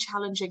 very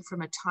challenging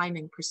from a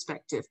timing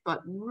perspective,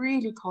 but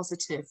really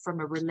positive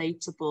from a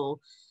relatable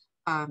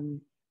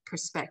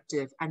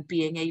perspective, and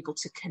being able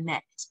to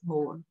connect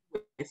more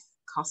with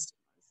customers.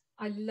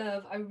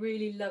 I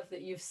really love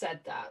that you've said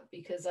that,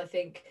 because I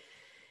think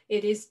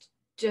it is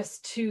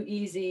just too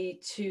easy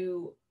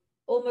to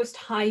almost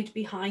hide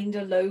behind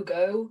a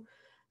logo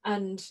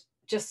and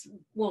just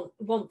want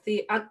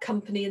the ad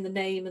company and the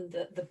name and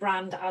the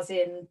brand, as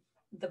in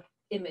the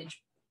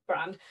image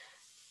brand,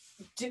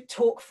 do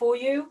talk for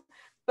you.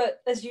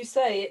 But as you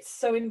say, it's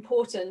so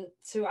important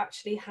to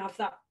actually have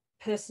that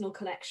personal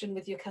connection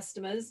with your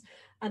customers,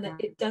 and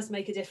that it does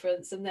make a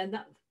difference. And then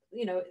that,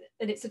 you know,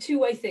 and it's a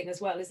two-way thing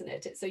as well, isn't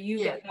it? So you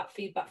get that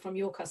feedback from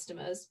your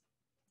customers,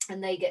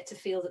 and they get to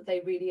feel that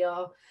they really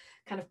are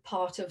kind of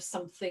part of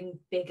something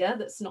bigger,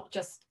 that's not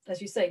just,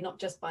 as you say, not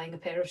just buying a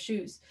pair of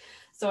shoes.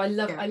 So I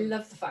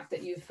love the fact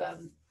that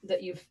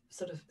you've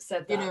sort of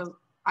said that. You know,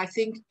 I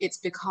think it's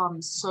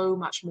become so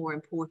much more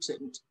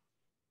important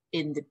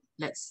in the,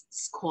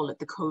 let's call it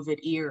the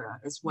COVID era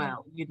as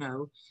well. You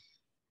know,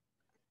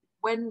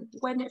 when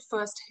it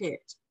first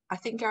hit, I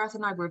think Gareth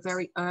and I were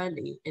very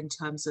early in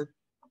terms of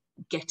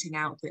getting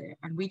out there,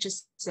 and we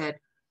just said,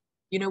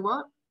 you know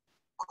what,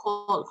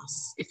 call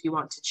us if you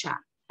want to chat.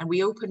 And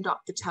we opened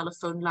up the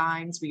telephone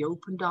lines, we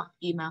opened up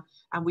email,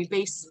 and we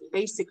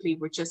basically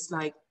were just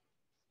like,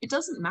 it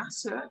doesn't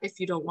matter if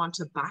you don't want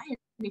to buy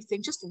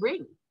anything, just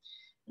ring.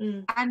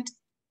 And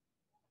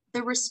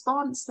the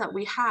response that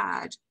we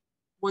had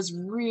was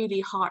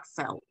really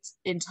heartfelt,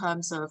 in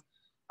terms of,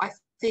 I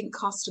think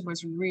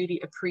customers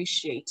really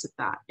appreciated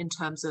that, in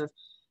terms of,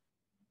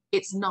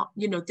 it's not,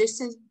 you know,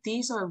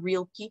 these are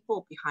real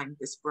people behind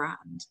this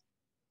brand,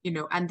 you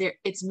know, and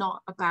it's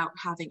not about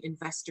having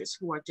investors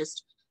who are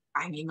just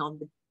banging on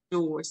the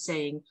door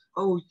saying,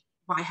 oh,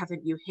 why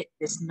haven't you hit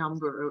this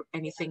number or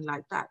anything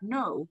like that.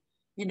 No,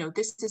 you know,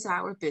 this is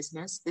our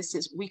business.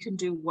 We can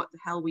do what the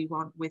hell we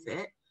want with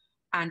it.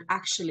 And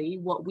actually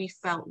what we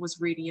felt was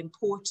really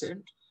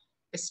important,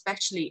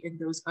 especially in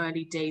those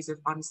early days of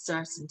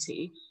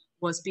uncertainty,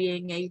 was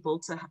being able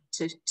to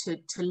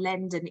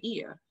lend an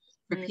ear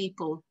for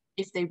people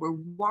if they were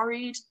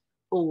worried,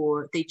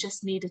 or they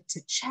just needed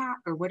to chat,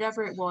 or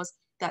whatever it was,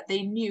 that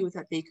they knew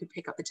that they could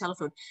pick up the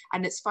telephone.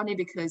 And it's funny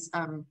because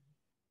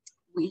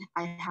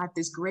I had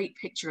this great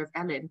picture of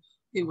Ellen,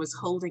 who was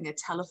holding a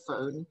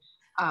telephone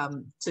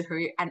to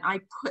her, and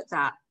I put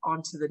that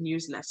onto the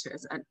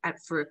newsletters and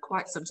for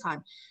quite some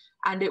time.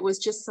 And it was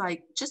just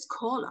like, just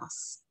call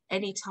us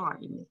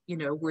anytime, you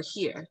know, we're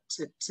here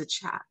to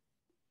chat.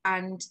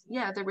 And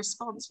yeah, the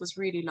response was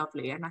really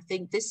lovely. And I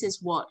think this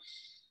is what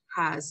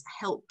has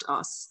helped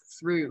us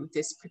through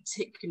this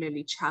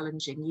particularly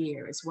challenging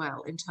year as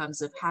well, in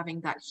terms of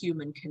having that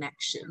human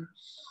connection.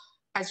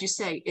 As you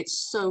say,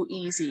 it's so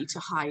easy to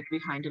hide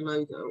behind a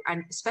logo.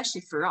 And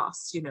especially for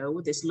us, you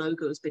know, this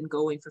logo has been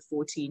going for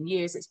 14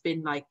 years. It's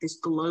been like this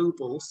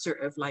global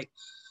sort of like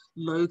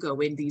logo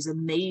in these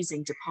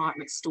amazing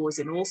department stores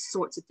in all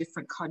sorts of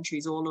different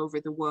countries all over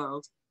the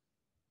world.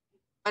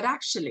 But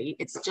actually,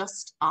 it's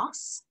just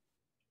us.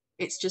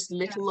 It's just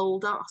little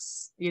old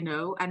us, you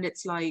know, and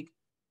it's like,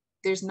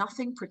 there's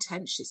nothing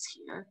pretentious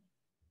here.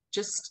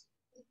 Just,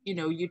 you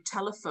know, you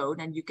telephone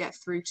and you get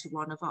through to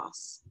one of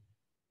us.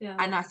 Yeah.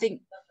 And I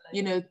think,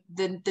 you know,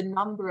 the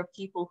number of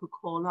people who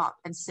call up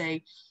and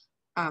say,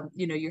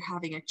 you know, you're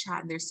having a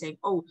chat and they're saying,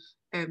 oh,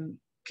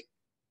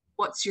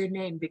 what's your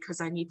name? Because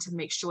I need to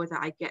make sure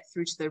that I get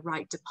through to the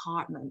right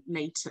department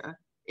later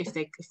if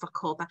I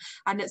call back.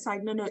 And it's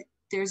like, no,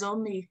 there's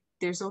only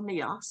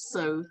us,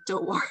 so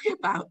don't worry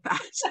about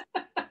that.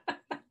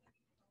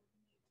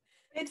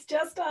 It's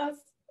just us.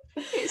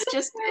 It's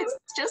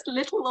just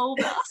little old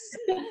us.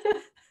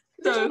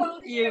 So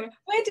yeah.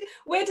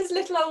 Where does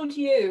little old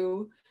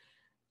you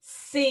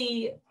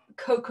see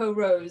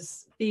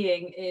Cocorose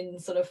being in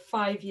sort of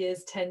 5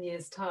 years, 10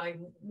 years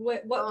time?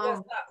 What's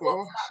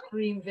that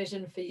dream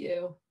vision for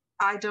you?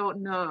 I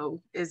don't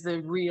know is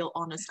the real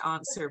honest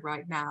answer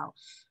right now.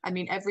 I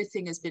mean,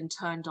 everything has been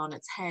turned on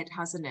its head,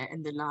 hasn't it,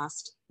 in the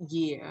last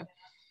year?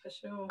 For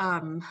sure.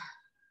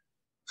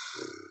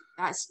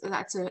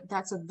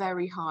 That's a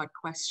very hard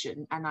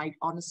question, and I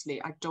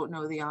honestly don't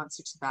know the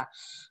answer to that.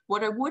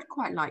 What I would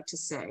quite like to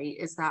say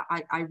is that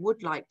I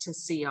would like to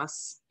see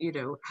us, you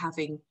know,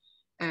 having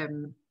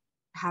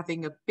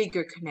a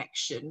bigger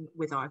connection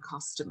with our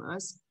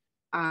customers,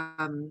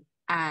 and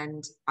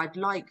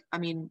I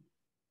mean,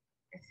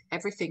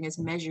 everything is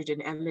measured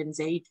in Ellen's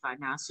age by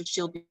now, so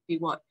she'll be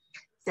what,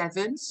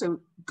 7, so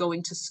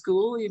going to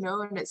school, you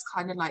know, and it's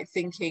kind of like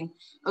thinking,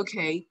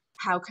 okay,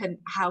 how can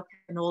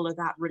all of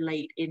that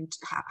relate into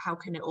how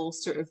can it all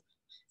sort of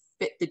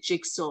fit the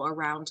jigsaw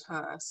around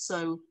her?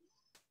 So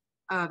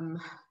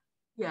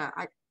yeah,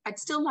 I'd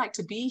still like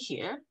to be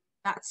here,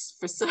 that's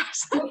for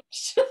certain.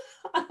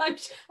 I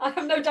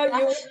have no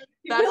doubt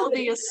That'll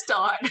be a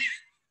start.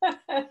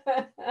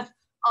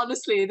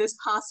 Honestly, this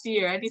past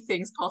year,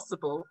 anything's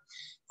possible.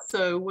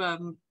 So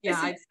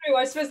yeah, it's true.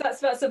 I suppose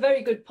that's a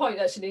very good point,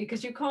 actually,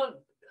 because you can't,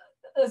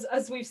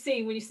 as we've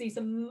seen, when you see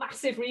some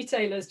massive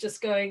retailers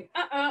just going,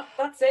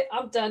 that's it,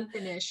 I'm done.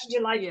 Finished. And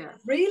you're like, yeah.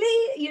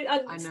 Really? I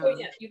know. So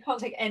yeah, you can't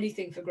take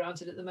anything for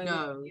granted at the moment.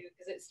 No.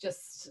 Because it's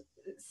just.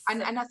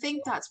 And I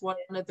think that's one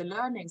of the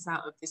learnings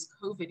out of this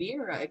COVID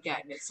era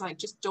again. It's like,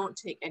 just don't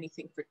take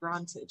anything for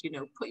granted. You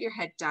know, put your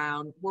head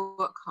down,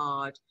 work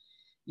hard.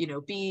 You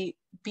know, be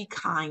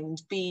kind,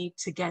 be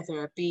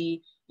together,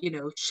 be, you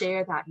know,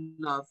 share that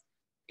love.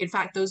 In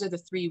fact, those are the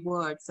 3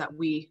 words that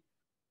we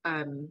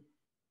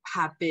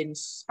have been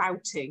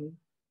spouting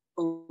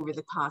over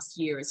the past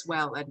year as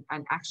well.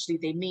 And actually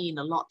they mean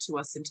a lot to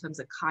us in terms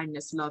of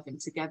kindness, love,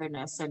 and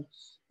togetherness. And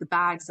the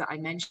bags that I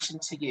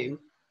mentioned to you,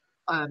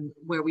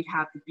 where we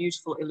have the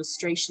beautiful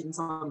illustrations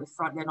on the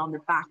front, and on the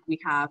back we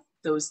have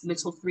those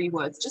little 3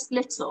 words, just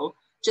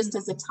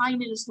as a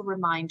tiny little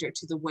reminder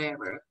to the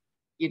wearer,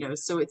 you know.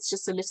 So it's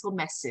just a little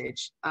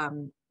message,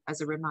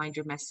 as a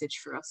reminder message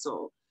for us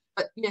all.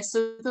 But yeah,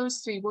 so those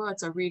 3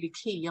 words are really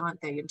key, aren't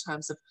they, in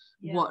terms of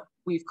what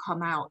we've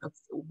come out of,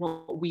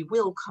 what we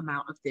will come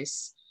out of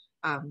this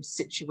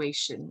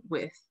situation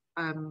with.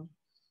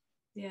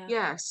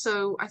 Yeah,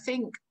 so I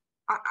think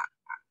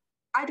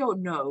I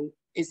don't know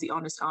is the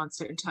honest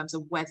answer in terms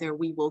of whether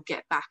we will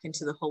get back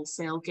into the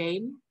wholesale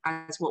game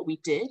as what we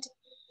did.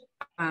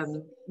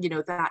 You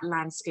know, that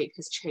landscape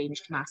has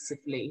changed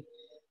massively.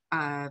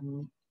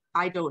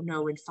 I don't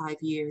know in 5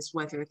 years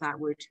whether that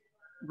would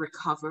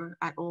recover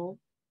at all.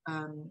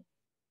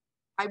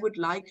 I would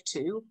like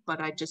to,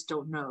 but I just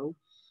don't know.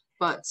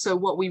 But so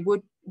what we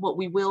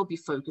will be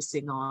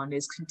focusing on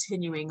is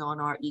continuing on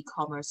our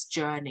e-commerce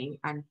journey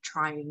and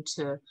trying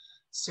to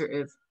sort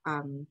of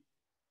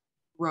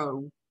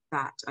grow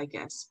that, I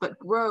guess, but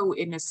grow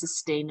in a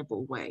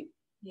sustainable way,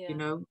 you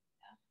know,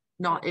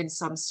 not in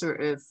some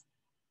sort of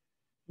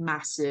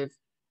massive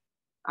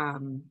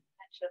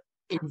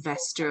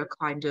investor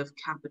kind of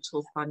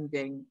capital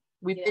funding.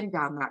 We've been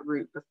down that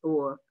route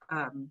before.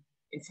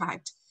 In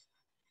fact,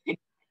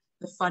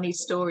 the funny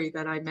story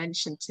that I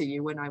mentioned to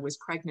you, when I was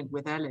pregnant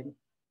with Ellen,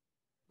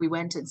 we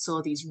went and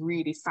saw these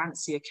really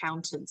fancy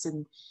accountants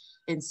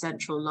in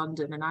central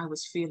London, and I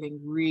was feeling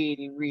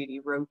really, really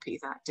ropey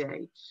that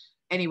day.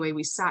 Anyway,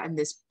 we sat in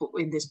this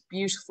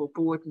beautiful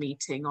board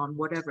meeting on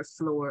whatever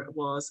floor it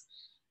was.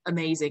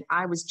 Amazing.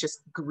 I was just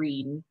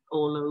green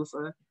all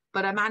over,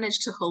 but I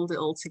managed to hold it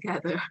all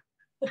together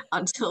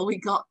until we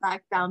got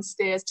back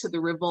downstairs to the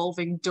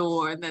revolving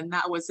door, and then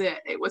that was it.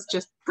 It was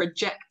just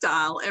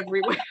projectile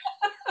everywhere.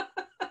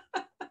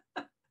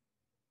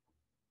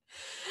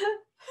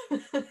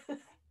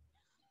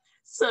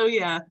 So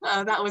yeah,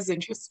 that was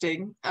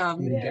interesting.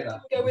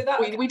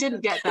 We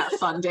didn't get that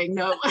funding,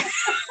 no.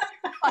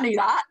 Funny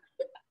that.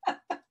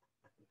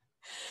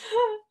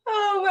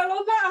 Oh, well,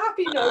 on that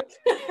happy note.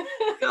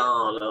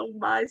 God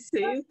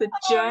almighty, the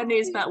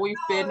journeys that we've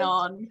been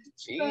on.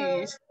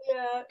 Jeez.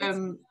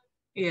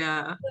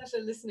 Yeah, it's a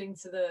pleasure listening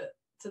to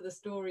the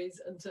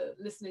stories and to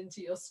listening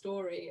to your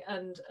story.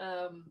 And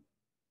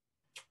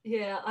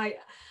yeah,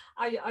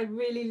 I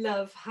really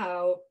love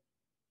how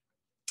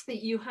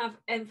you have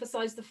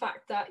emphasized the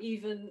fact that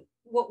even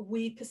what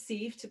we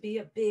perceive to be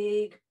a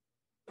big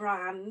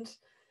brand,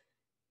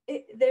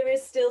 there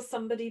is still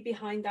somebody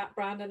behind that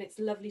brand, and it's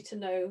lovely to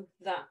know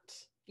that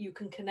you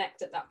can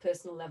connect at that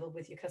personal level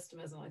with your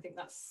customers. And I think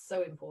that's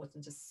so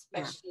important,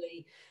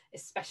 especially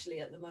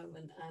at the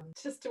moment.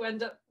 Just to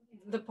end up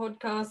the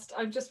podcast,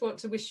 I just want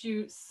to wish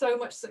you so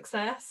much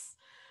success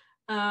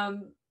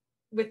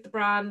with the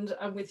brand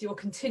and with your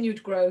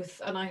continued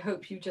growth. And I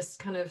hope you just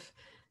kind of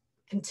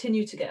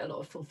continue to get a lot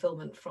of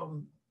fulfillment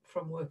from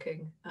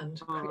working and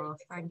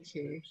thank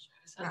you.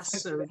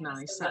 That's so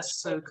nice. That's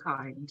so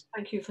kind.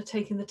 Thank you for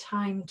taking the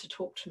time to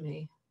talk to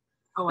me.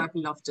 Oh, I've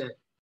loved it.